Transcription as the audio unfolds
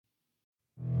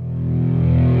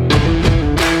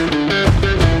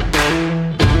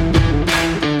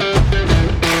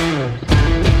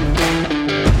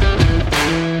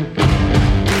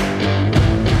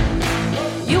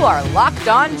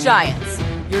Locked On Giants,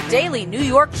 your daily New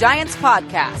York Giants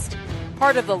podcast.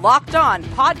 Part of the Locked On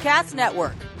Podcast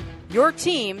Network, your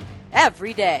team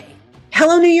every day.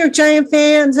 Hello, New York Giant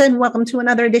fans, and welcome to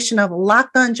another edition of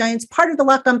Locked On Giants, part of the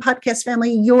Locked On Podcast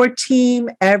family, your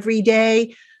team every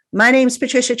day. My name is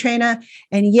Patricia Traina,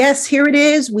 and yes, here it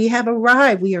is. We have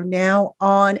arrived. We are now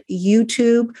on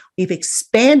YouTube. We've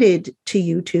expanded to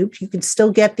YouTube. You can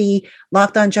still get the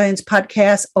Locked On Giants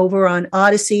podcast over on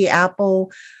Odyssey,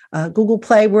 Apple, Google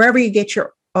Play, wherever you get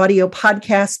your audio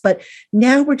podcasts. But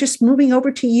now we're just moving over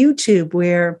to YouTube,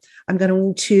 where I'm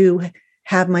going to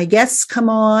have my guests come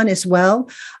on as well.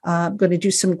 I'm going to do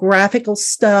some graphical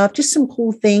stuff, just some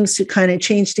cool things to kind of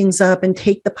change things up and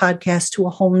take the podcast to a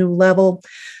whole new level.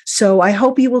 So I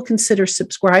hope you will consider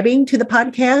subscribing to the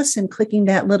podcast and clicking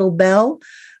that little bell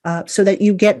so that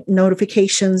you get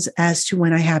notifications as to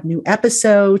when I have new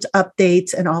episodes,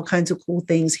 updates, and all kinds of cool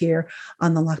things here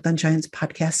on the Locked On Giants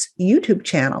podcast YouTube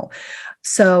channel.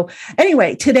 So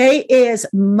anyway, today is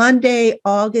Monday,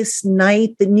 August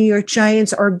 9th. The New York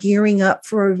Giants are gearing up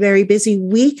for a very busy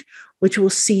week, which will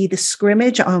see the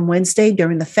scrimmage on Wednesday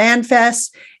during the Fan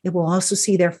Fest. It will also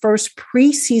see their first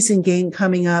preseason game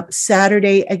coming up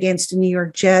Saturday against the New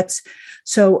York Jets.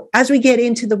 So as we get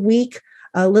into the week,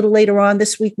 a little later on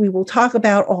this week, we will talk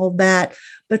about all that.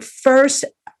 But first,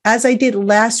 as I did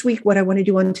last week, what I want to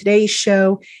do on today's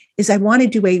show is I want to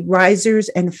do a risers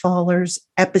and fallers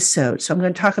episode. So I'm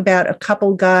going to talk about a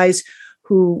couple guys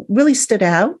who really stood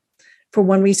out for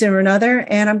one reason or another.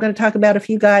 And I'm going to talk about a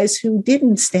few guys who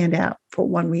didn't stand out for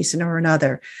one reason or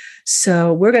another.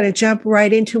 So we're going to jump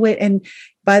right into it. And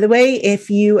by the way, if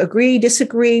you agree,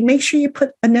 disagree, make sure you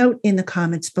put a note in the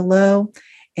comments below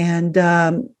and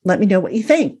let me know what you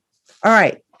think. All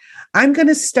right. I'm going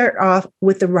to start off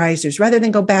with the risers. Rather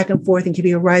than go back and forth and give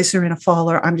you a riser and a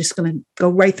faller, I'm just going to go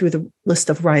right through the list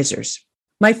of risers.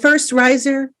 My first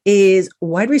riser is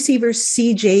wide receiver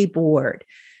C.J. Board.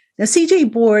 Now, C.J.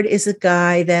 Board is a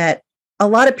guy that a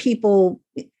lot of people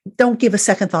don't give a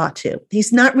second thought to.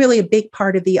 He's not really a big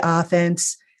part of the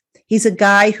offense. He's a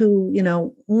guy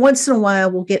who, once in a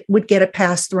while would get a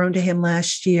pass thrown to him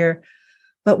last year.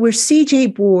 But where C.J.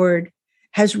 Board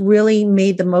has really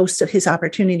made the most of his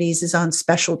opportunities is on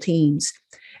special teams.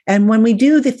 And when we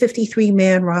do the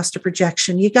 53-man roster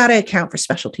projection, you got to account for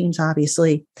special teams,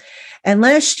 obviously. And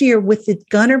last year, with the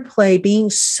gunner play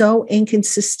being so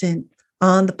inconsistent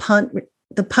on the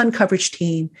punt coverage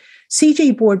team,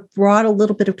 C.J. Board brought a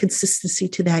little bit of consistency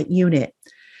to that unit.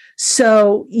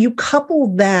 So you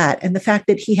couple that and the fact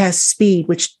that he has speed,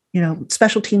 which,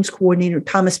 special teams coordinator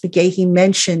Thomas McGahee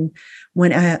mentioned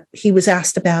when he was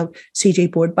asked about C.J.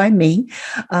 Board by me,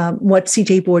 what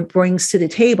C.J. Board brings to the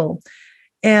table.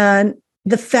 And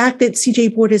the fact that C.J.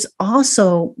 Board has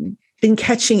also been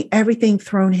catching everything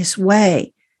thrown his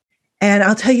way. And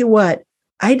I'll tell you what,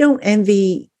 I don't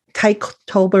envy Ty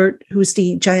Tolbert, who's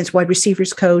the Giants wide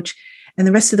receivers coach, and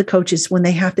the rest of the coaches when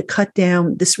they have to cut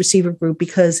down this receiver group,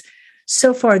 because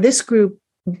so far this group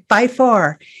by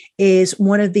far is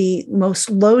one of the most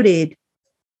loaded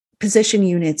position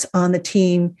units on the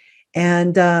team.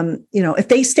 And, if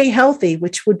they stay healthy,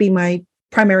 which would be my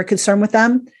primary concern with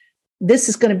them, this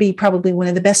is going to be probably one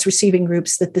of the best receiving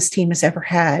groups that this team has ever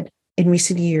had in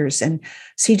recent years. And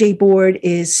C.J. Board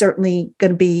is certainly going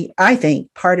to be, I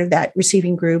think, part of that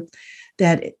receiving group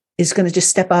that is going to just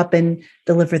step up and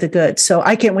deliver the goods. So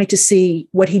I can't wait to see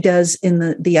what he does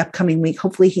in the upcoming week.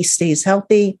 Hopefully he stays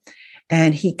healthy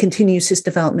and he continues his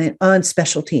development on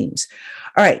special teams.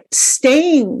 All right,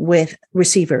 staying with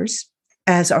receivers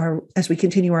as we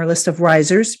continue our list of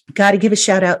risers, got to give a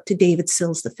shout out to David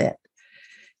Sills V.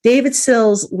 David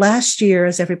Sills last year,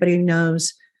 as everybody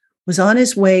knows, was on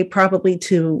his way probably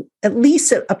to at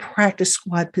least a practice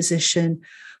squad position,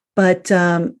 but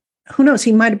who knows,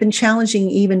 he might have been challenging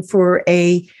even for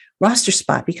a roster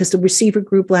spot because the receiver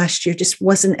group last year just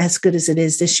wasn't as good as it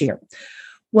is this year.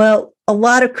 Well, a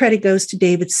lot of credit goes to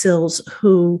David Sills,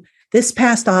 who this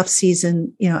past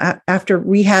offseason, after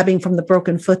rehabbing from the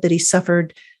broken foot that he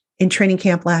suffered in training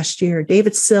camp last year,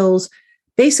 David Sills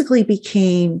basically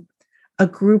became a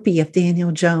groupie of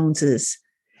Daniel Jones's.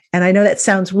 And I know that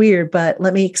sounds weird, but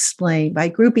let me explain. By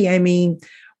groupie, I mean,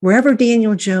 wherever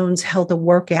Daniel Jones held a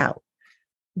workout,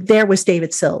 there was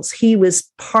David Sills. He was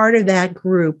part of that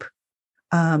group,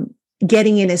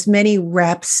 getting in as many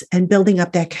reps and building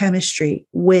up that chemistry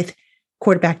with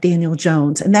quarterback Daniel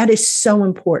Jones. And that is so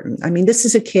important. I mean, this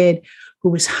is a kid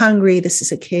who is hungry. This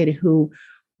is a kid who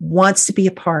wants to be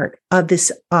a part of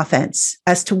this offense.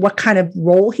 As to what kind of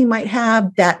role he might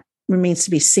have, that remains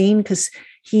to be seen, because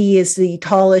he is the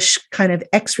tallish kind of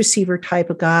ex-receiver type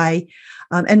of guy.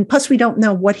 And plus, we don't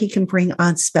know what he can bring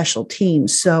on special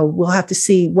teams. So we'll have to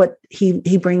see what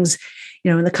he brings,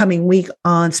 in the coming week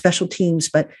on special teams.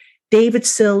 But David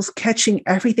Sills catching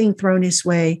everything thrown his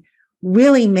way,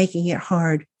 really making it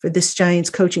hard for this Giants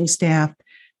coaching staff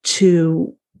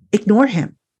to ignore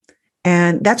him.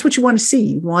 And that's what you want to see.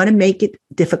 You want to make it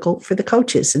difficult for the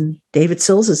coaches. And David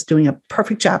Sills is doing a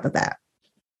perfect job of that.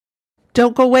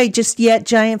 Don't go away just yet,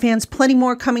 Giant fans. Plenty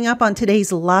more coming up on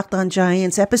today's Locked On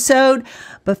Giants episode.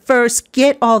 But first,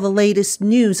 get all the latest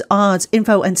news, odds,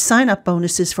 info, and sign-up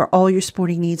bonuses for all your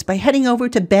sporting needs by heading over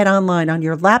to BetOnline on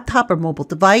your laptop or mobile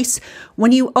device.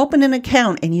 When you open an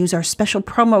account and use our special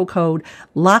promo code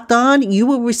Locked On, you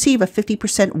will receive a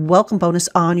 50% welcome bonus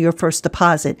on your first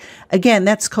deposit. Again,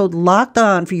 that's code Locked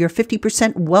On for your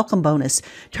 50% welcome bonus.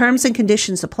 Terms and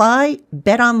conditions apply.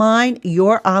 BetOnline,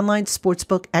 your online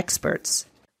sportsbook experts.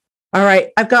 All right,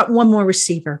 I've got one more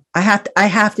receiver. I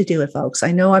have to do it, folks.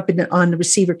 I know I've been on the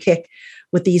receiver kick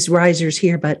with these risers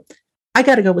here, but I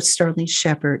got to go with Sterling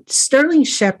Shepard. Sterling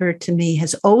Shepard, to me,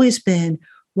 has always been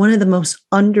one of the most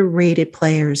underrated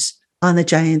players on the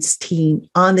Giants team,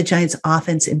 on the Giants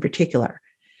offense in particular.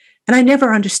 And I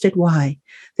never understood why.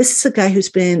 This is a guy who's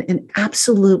been an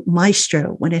absolute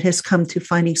maestro when it has come to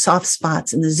finding soft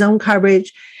spots in the zone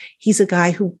coverage. He's a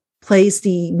guy who plays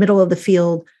the middle of the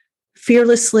field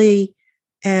fearlessly.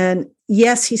 And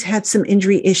yes, he's had some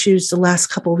injury issues the last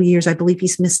couple of years. I believe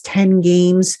he's missed 10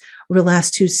 games over the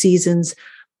last 2 seasons.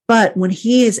 But when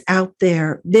he is out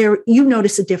there, you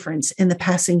notice a difference in the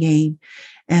passing game.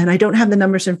 And I don't have the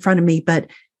numbers in front of me, but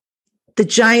the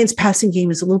Giants passing game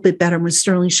is a little bit better when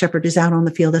Sterling Shepard is out on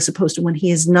the field as opposed to when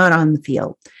he is not on the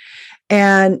field.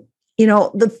 And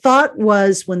the thought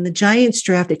was when the Giants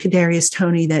drafted Kadarius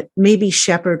Toney that maybe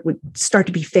Shepard would start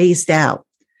to be phased out.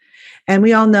 And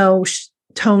we all know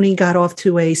Toney got off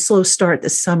to a slow start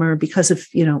this summer because of,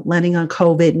 landing on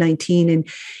COVID-19. And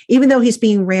even though he's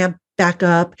being ramped back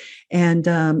up and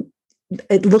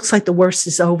it looks like the worst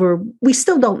is over, we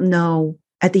still don't know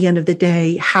at the end of the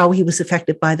day how he was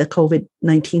affected by the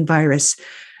COVID-19 virus.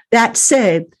 That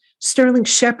said, Sterling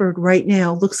Shepard right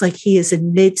now looks like he is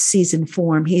in mid-season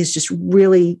form. He has just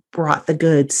really brought the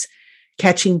goods,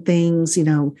 catching things,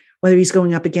 whether he's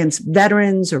going up against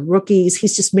veterans or rookies.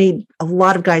 He's just made a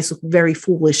lot of guys look very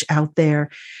foolish out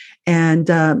there. And,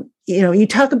 you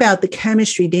talk about the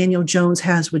chemistry Daniel Jones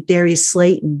has with Darius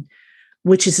Slayton,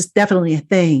 which is definitely a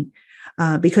thing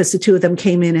because the two of them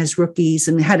came in as rookies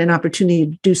and had an opportunity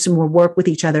to do some more work with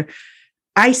each other.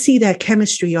 I see that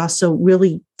chemistry also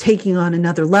really taking on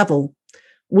another level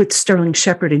with Sterling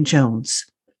Shepard and Jones.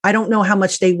 I don't know how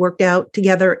much they worked out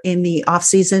together in the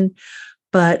offseason,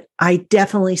 but I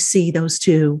definitely see those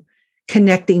two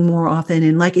connecting more often.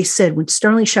 And like I said, when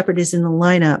Sterling Shepard is in the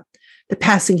lineup, the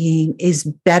passing game is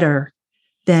better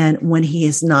than when he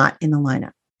is not in the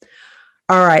lineup.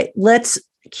 All right, let's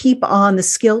keep on the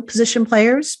skill position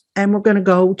players. And we're going to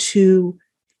go to,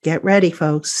 get ready,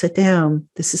 folks, sit down.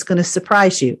 This is going to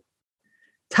surprise you.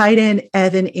 Tight end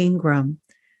Evan Engram.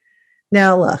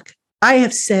 Now, look, I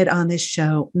have said on this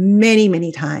show many,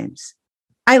 many times,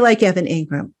 I like Evan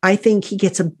Engram. I think he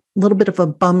gets a little bit of a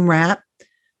bum rap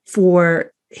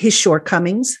for his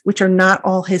shortcomings, which are not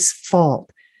all his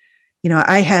fault.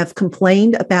 I have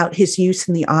complained about his use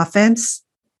in the offense,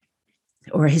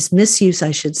 or his misuse,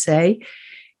 I should say.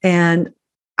 And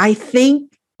I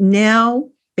think now,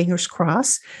 fingers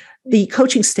crossed, the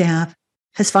coaching staff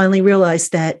has finally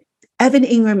realized that Evan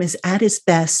Engram is at his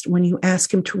best when you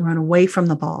ask him to run away from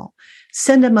the ball.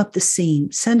 Send him up the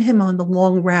seam, send him on the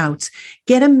long routes,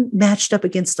 get him matched up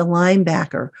against a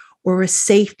linebacker or a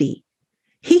safety.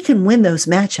 He can win those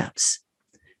matchups.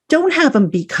 Don't have him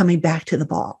be coming back to the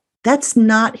ball. That's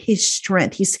not his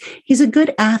strength. He's a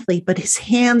good athlete, but his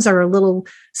hands are a little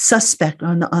suspect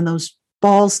on those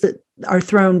balls that are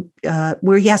thrown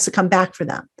where he has to come back for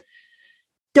them.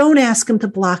 Don't ask him to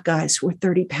block guys who are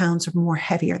 30 pounds or more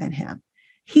heavier than him.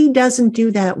 He doesn't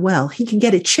do that well. He can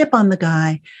get a chip on the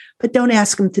guy, but don't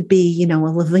ask him to be, a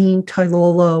Levine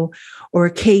Toilolo or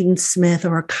a Caden Smith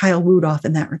or a Kyle Rudolph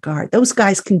in that regard. Those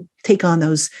guys can take on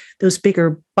those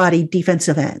bigger body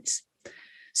defensive ends.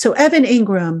 So Evan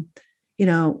Engram,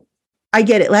 I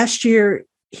get it. Last year,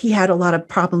 he had a lot of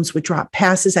problems with drop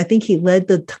passes. I think he led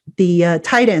the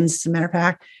tight ends, as a matter of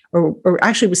fact, or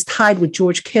actually was tied with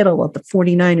George Kittle of the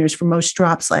 49ers for most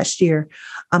drops last year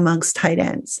amongst tight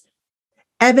ends.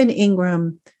 Evan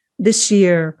Engram this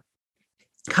year,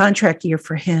 contract year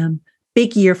for him,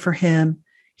 big year for him.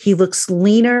 He looks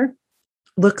leaner,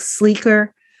 looks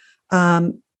sleeker.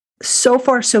 So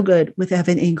far, so good with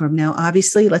Evan Engram. Now,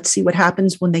 obviously, let's see what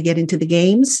happens when they get into the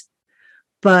games.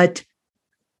 But,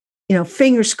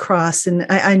 fingers crossed. And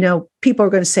I know people are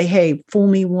going to say, hey, fool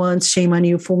me once, shame on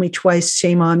you. Fool me twice,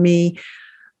 shame on me.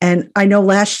 And I know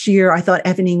last year I thought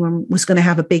Evan Ingram was going to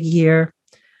have a big year.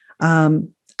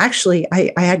 Actually,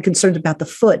 I had concerns about the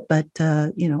foot, but,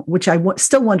 which I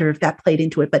still wonder if that played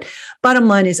into it. But bottom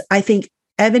line is, I think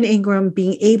Evan Ingram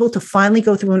being able to finally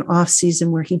go through an off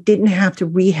season where he didn't have to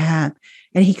rehab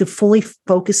and he could fully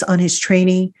focus on his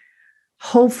training,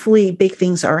 hopefully big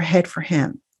things are ahead for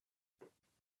him.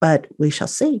 But we shall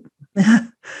see. All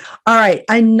right,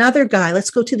 another guy. Let's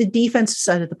go to the defensive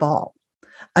side of the ball.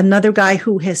 Another guy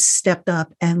who has stepped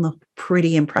up and looked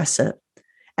pretty impressive.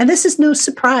 And this is no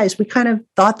surprise. We kind of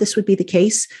thought this would be the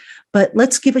case. But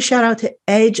let's give a shout out to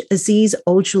Edge Azeez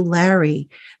Ojulari.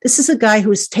 This is a guy who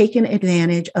has taken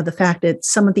advantage of the fact that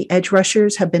some of the edge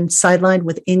rushers have been sidelined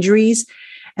with injuries.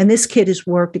 And this kid has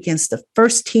worked against the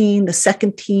first team, the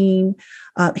second team.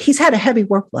 He's had a heavy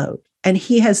workload. And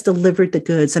he has delivered the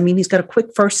goods. I mean, he's got a quick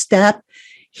first step.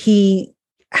 He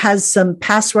has some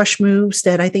pass rush moves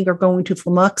that I think are going to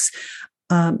flummox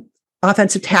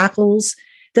offensive tackles.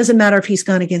 Doesn't matter if he's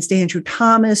gone against Andrew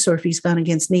Thomas or if he's gone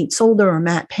against Nate Solder or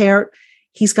Matt Parrott.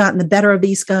 He's gotten the better of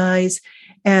these guys.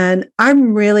 And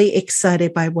I'm really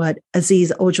excited by what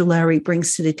Azeez Ojulari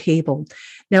brings to the table.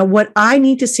 Now, what I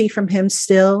need to see from him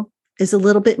still is a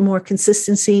little bit more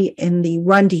consistency in the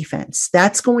run defense.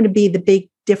 That's going to be the big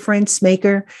difference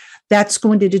maker. That's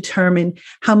going to determine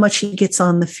how much he gets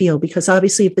on the field, because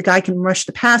obviously if the guy can rush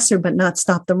the passer but not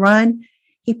stop the run,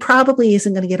 he probably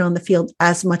isn't going to get on the field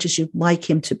as much as you'd like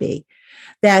him to be.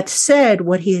 That said,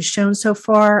 what he has shown so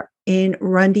far in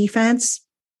run defense,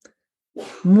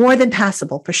 more than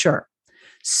passable for sure.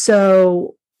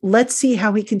 So let's see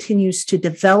how he continues to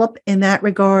develop in that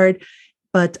regard.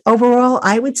 But overall,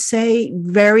 I would say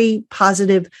very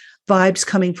positive vibes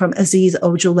coming from Azeez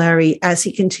Ojulari as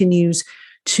he continues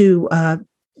to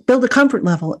build a comfort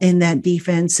level in that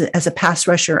defense as a pass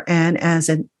rusher and as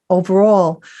an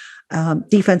overall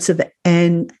defensive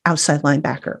and outside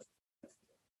linebacker.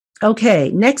 Okay,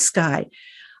 next guy.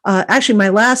 Actually, my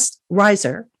last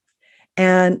riser.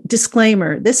 And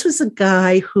disclaimer, this was a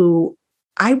guy who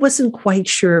I wasn't quite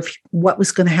sure what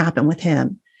was going to happen with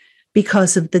him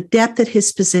because of the depth at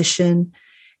his position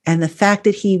and the fact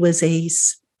that he was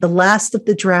the last of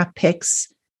the draft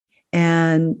picks.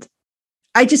 And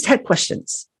I just had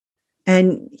questions.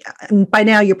 And by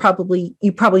now you probably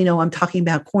know I'm talking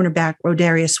about cornerback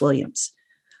Rodarius Williams.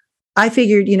 I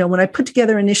figured, when I put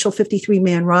together an initial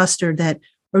 53-man roster, that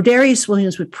Rodarius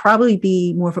Williams would probably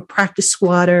be more of a practice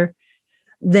squatter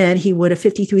than he would a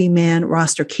 53-man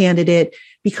roster candidate,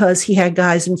 because he had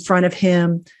guys in front of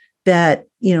him that,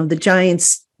 the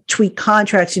Giants tweaked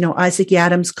contracts. Isaac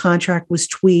Yiadom's contract was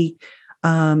tweaked.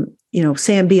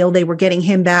 Sam Beal, they were getting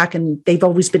him back and they've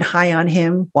always been high on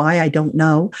him. Why, I don't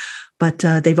know, but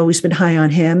they've always been high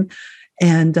on him.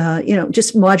 And,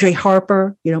 just Madre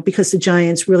Harper, because the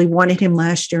Giants really wanted him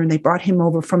last year and they brought him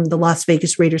over from the Las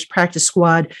Vegas Raiders practice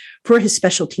squad for his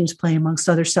special teams play, amongst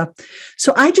other stuff.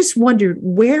 So I just wondered,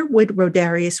 where would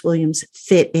Rodarius Williams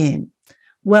fit in?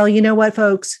 Well, you know what,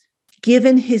 folks,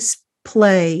 given his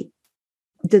play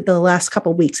the last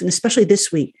couple of weeks, and especially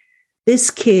this week,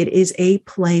 this kid is a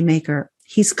playmaker.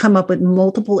 He's come up with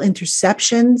multiple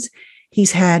interceptions.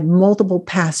 He's had multiple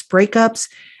pass breakups,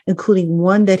 including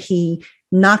one that he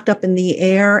knocked up in the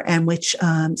air and which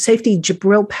safety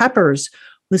Jabril Peppers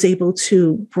was able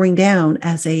to bring down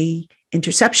as a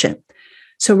interception.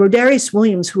 So Rodarius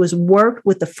Williams, who has worked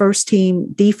with the first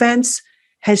team defense,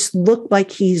 has looked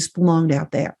like he's belonged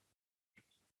out there.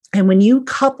 And when you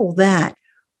couple that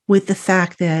with the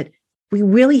fact that we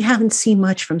really haven't seen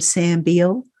much from Sam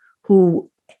Beal, who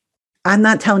I'm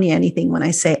not telling you anything when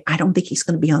I say I don't think he's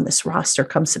going to be on this roster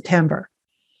come September.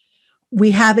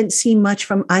 We haven't seen much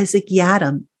from Isaac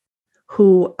Yiadom,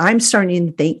 who I'm starting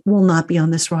to think will not be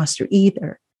on this roster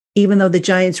either, even though the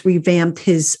Giants revamped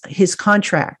his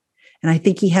contract. And I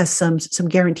think he has some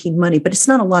guaranteed money, but it's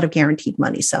not a lot of guaranteed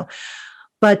money.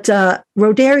 But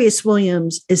Rodarius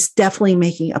Williams is definitely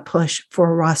making a push for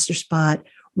a roster spot.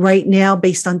 Right now,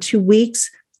 based on 2 weeks,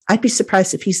 I'd be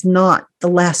surprised if he's not the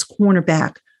last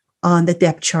cornerback on the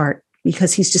depth chart,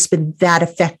 because he's just been that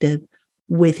effective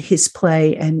with his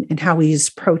play and how he's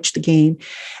approached the game.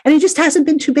 And it just hasn't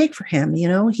been too big for him.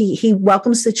 He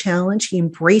welcomes the challenge. He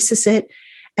embraces it.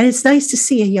 And it's nice to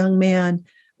see a young man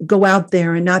go out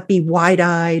there and not be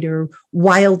wide-eyed or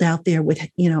wild out there with,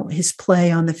 his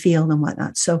play on the field and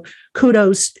whatnot. So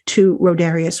kudos to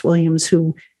Rodarius Williams,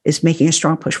 who is making a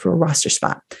strong push for a roster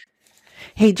spot.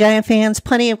 Hey, Giant fans,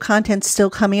 plenty of content still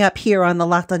coming up here on the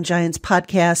Locked On Giants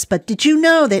podcast. But did you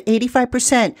know that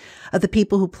 85% of the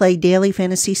people who play daily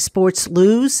fantasy sports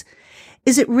lose?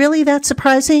 Is it really that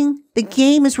surprising? The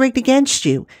game is rigged against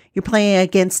you. You're playing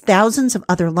against thousands of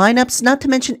other lineups, not to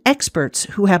mention experts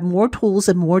who have more tools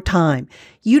and more time.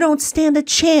 You don't stand a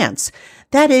chance.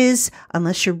 That is,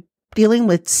 unless you're dealing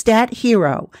with Stat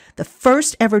Hero, the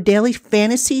first ever daily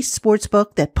fantasy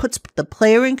sportsbook that puts the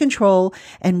player in control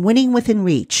and winning within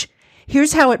reach.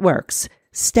 Here's how it works.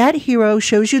 Stat Hero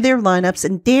shows you their lineups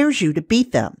and dares you to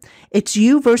beat them. It's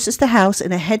you versus the house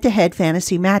in a head-to-head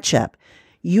fantasy matchup.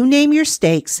 You name your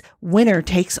stakes, winner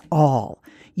takes all.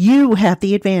 You have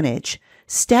the advantage.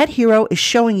 Stat Hero is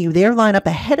showing you their lineup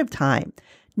ahead of time.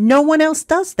 No one else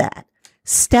does that.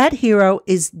 Stat Hero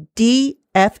is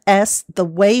DFS the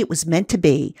way it was meant to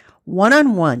be,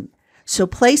 one-on-one. So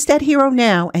play Stat Hero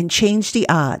now and change the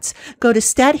odds. Go to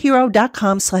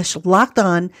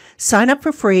stathero.com/lockedon, sign up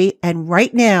for free, and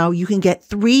right now you can get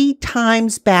 3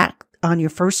 times back on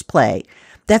your first play.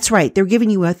 That's right. They're giving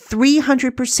you a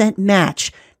 300%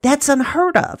 match. That's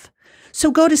unheard of.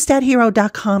 So go to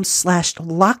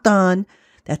stathero.com/lockedon.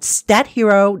 That's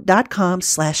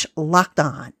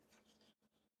stathero.com/lockedon.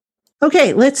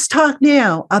 Okay, let's talk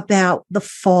now about the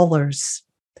fallers.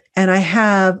 And I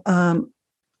have,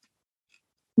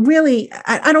 really,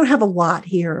 I don't have a lot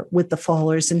here with the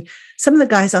fallers. And some of the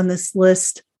guys on this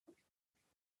list,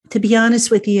 to be honest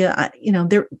with you,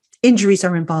 their injuries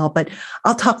are involved, but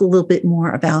I'll talk a little bit more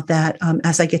about that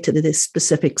as I get to the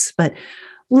specifics. But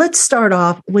let's start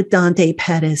off with Dante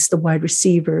Pettis, the wide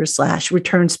receiver /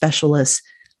 return specialist.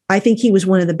 I think he was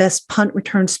one of the best punt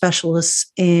return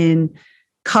specialists in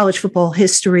college football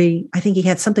history. I think he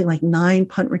had something like 9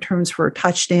 punt returns for a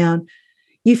touchdown.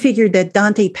 You figured that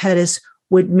Dante Pettis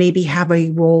would maybe have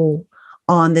a role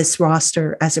on this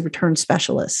roster as a return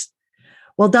specialist.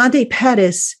 Well, Dante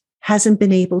Pettis hasn't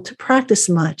been able to practice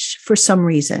much for some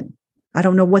reason. I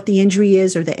don't know what the injury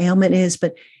is or the ailment is,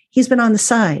 but he's been on the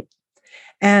side.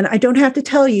 And I don't have to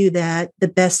tell you that the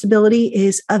best ability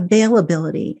is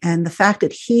availability. And the fact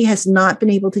that he has not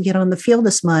been able to get on the field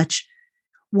as much,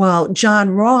 while John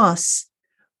Ross,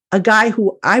 a guy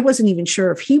who I wasn't even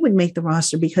sure if he would make the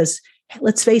roster because,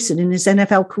 let's face it, in his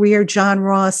NFL career, John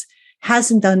Ross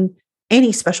hasn't done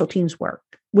any special teams work,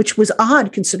 which was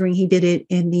odd considering he did it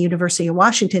in the University of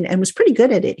Washington and was pretty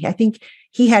good at it. I think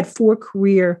he had 4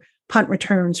 career punt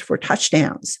returns for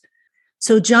touchdowns.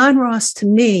 So John Ross, to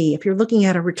me, if you're looking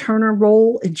at a returner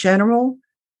role in general,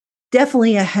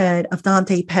 definitely ahead of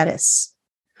Dante Pettis,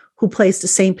 who plays the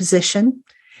same position.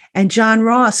 And John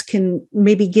Ross can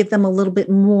maybe give them a little bit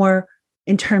more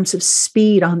in terms of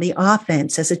speed on the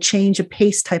offense as a change of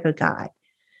pace type of guy.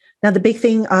 Now, the big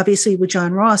thing, obviously, with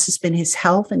John Ross has been his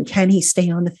health and can he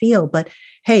stay on the field? But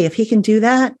hey, if he can do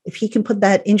that, if he can put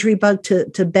that injury bug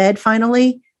to bed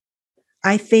finally,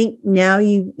 I think now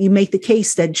you make the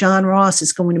case that John Ross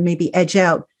is going to maybe edge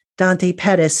out Dante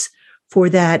Pettis for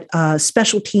that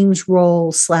special teams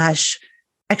role /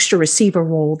 extra receiver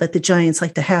role that the Giants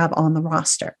like to have on the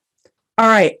roster. All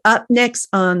right, up next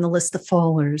on the list of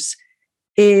fallers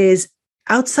is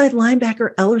outside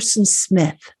linebacker Elerson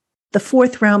Smith, the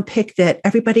 4th round pick that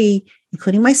everybody,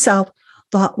 including myself,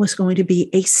 thought was going to be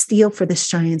a steal for this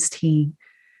Giants team.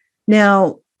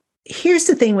 Now, here's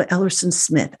the thing with Elerson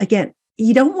Smith. Again,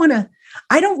 I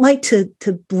don't like to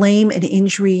blame an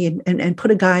injury and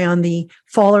put a guy on the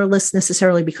faller list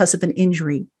necessarily because of an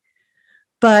injury.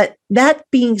 But that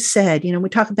being said, we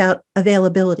talk about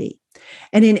availability.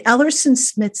 And in Elerson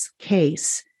Smith's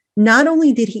case, not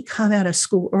only did he come out of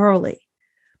school early,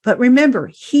 but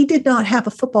remember, he did not have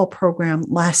a football program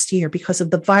last year because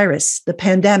of the virus, the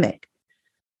pandemic.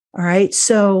 All right.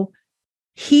 So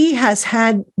he has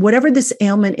had whatever this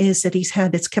ailment is that he's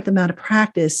had that's kept him out of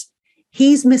practice.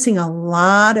 He's missing a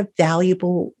lot of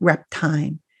valuable rep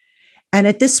time. And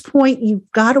at this point,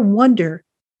 you've got to wonder,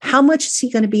 how much is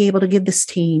he going to be able to give this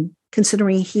team,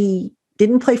 considering he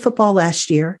didn't play football last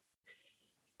year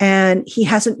and he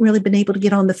hasn't really been able to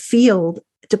get on the field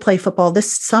to play football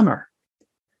this summer.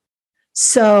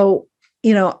 So,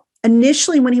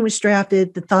 initially when he was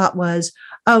drafted, the thought was,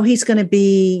 oh, he's going to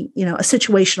be, a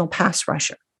situational pass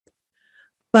rusher.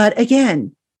 But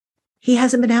again, he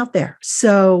hasn't been out there.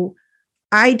 So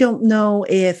I don't know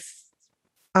if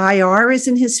IR is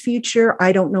in his future.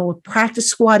 I don't know if practice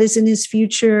squad is in his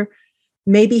future.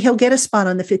 Maybe he'll get a spot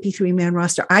on the 53-man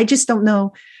roster. I just don't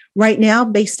know right now,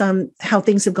 based on how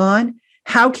things have gone.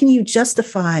 How can you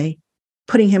justify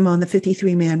putting him on the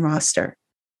 53-man roster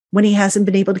when he hasn't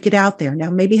been able to get out there? Now,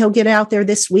 maybe he'll get out there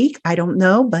this week. I don't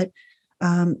know, but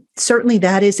certainly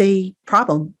that is a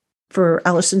problem for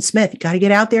Elerson Smith. You got to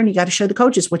get out there and you got to show the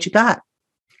coaches what you got.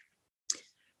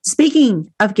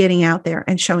 Speaking of getting out there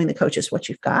and showing the coaches what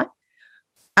you've got,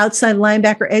 Outside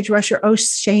linebacker, edge rusher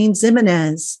Oshane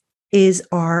Ximines is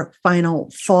our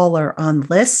final faller on the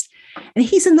list. And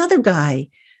he's another guy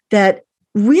that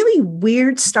really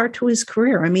weird start to his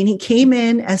career. I mean, he came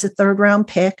in as a third-round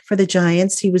pick for the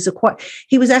Giants. He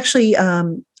was actually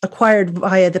acquired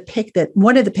via the pick that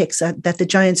one of the picks that the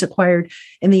Giants acquired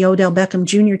in the Odell Beckham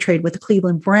Jr. trade with the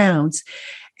Cleveland Browns.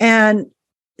 And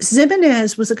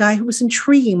Ximines was a guy who was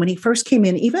intriguing when he first came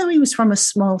in, even though he was from a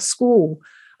small school,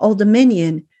 Old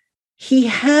Dominion. He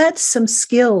had some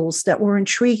skills that were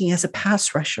intriguing as a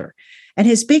pass rusher. And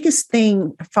his biggest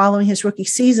thing following his rookie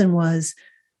season was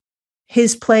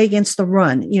his play against the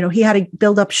run. You know, he had to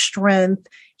build up strength.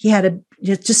 He had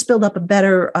to just build up a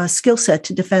better skill set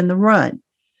to defend the run.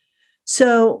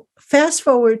 So fast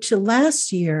forward to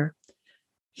last year,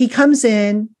 he comes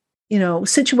in, you know,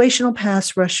 situational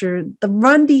pass rusher. The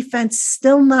run defense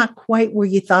still not quite where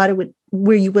you thought it would,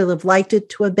 where you would have liked it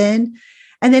to have been.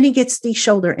 And then he gets the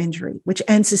shoulder injury, which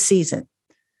ends the season.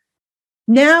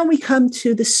 Now we come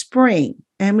to the spring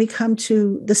and we come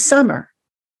to the summer,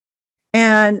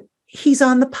 and he's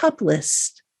on the PUP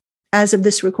list as of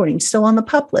this recording, still on the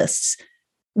PUP lists,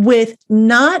 with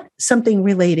not something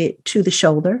related to the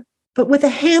shoulder, but with a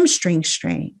hamstring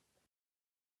strain.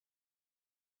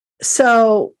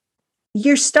 So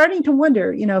you're starting to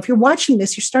wonder, you know, if you're watching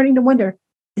this, you're starting to wonder,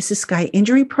 is this guy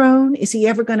injury prone? Is he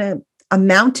ever going to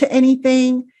amount to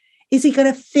anything? Is he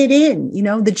going to fit in? You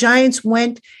know, the Giants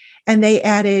went and they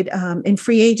added in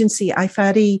free agency,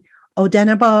 Ifeadi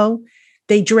Odenigbo.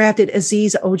 They drafted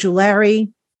Azeez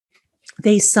Ojulari.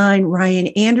 They signed Ryan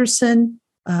Anderson,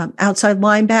 outside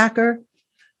linebacker.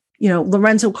 You know,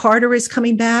 Lorenzo Carter is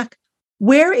coming back.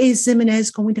 Where is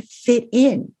Ximines going to fit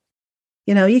in?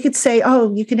 You know, you could say,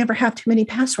 oh, you can never have too many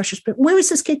pass rushers, but where is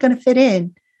this kid going to fit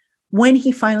in when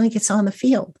he finally gets on the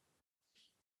field?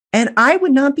 And I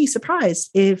would not be surprised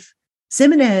if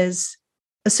Ximines,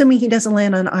 assuming he doesn't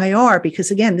land on IR,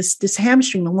 because again, this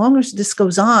hamstring, the longer this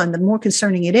goes on, the more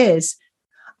concerning it is.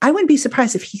 I wouldn't be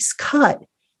surprised if he's cut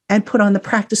and put on the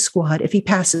practice squad if he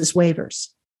passes waivers.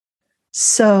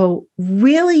 So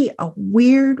really a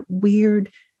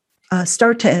weird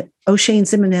start to Oshane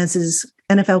Ximines'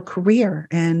 NFL career.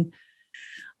 And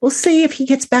we'll see if he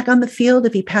gets back on the field,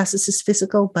 if he passes his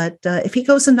physical. But if he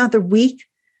goes another week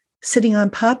sitting on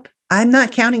PUP, I'm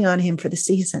not counting on him for the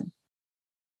season.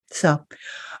 So,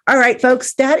 all right,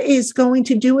 folks, that is going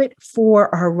to do it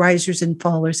for our Risers and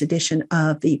Fallers edition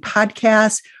of the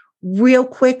podcast. Real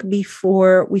quick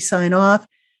before we sign off,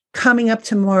 coming up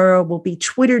tomorrow will be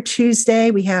Twitter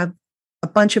Tuesday. We have a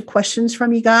bunch of questions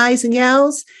from you guys and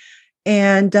gals.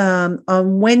 And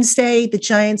on Wednesday, the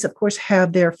Giants, of course,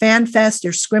 have their Fan Fest,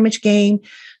 their scrimmage game.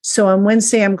 So on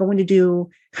Wednesday, I'm going to do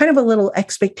kind of a little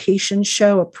expectation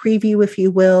show, a preview, if you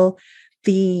will.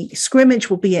 The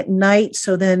scrimmage will be at night.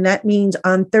 So then that means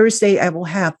on Thursday, I will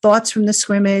have thoughts from the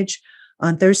scrimmage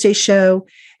on Thursday's show.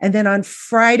 And then on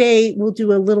Friday, we'll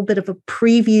do a little bit of a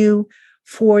preview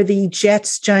for the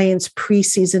Jets-Giants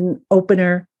preseason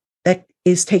opener that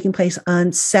is taking place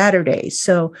on Saturday.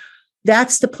 So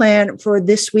that's the plan for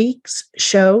this week's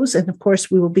shows. And of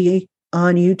course, we will be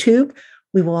on YouTube.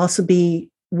 We will also be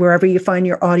wherever you find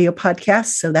your audio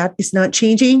podcasts. So that is not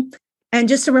changing. And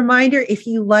just a reminder, if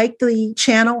you like the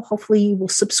channel, hopefully you will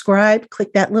subscribe,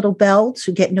 click that little bell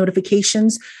to get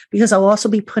notifications, because I'll also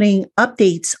be putting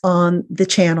updates on the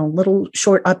channel, little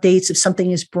short updates. If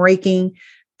something is breaking,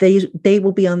 they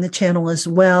will be on the channel as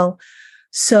well.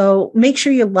 So make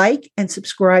sure you like and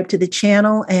subscribe to the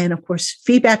channel. And of course,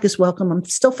 feedback is welcome. I'm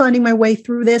still finding my way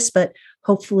through this, but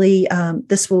hopefully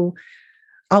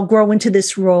I'll grow into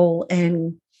this role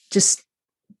and just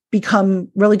become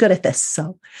really good at this.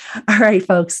 So, all right,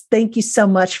 folks, thank you so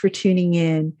much for tuning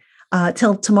in.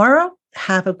 Till tomorrow,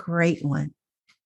 have a great one.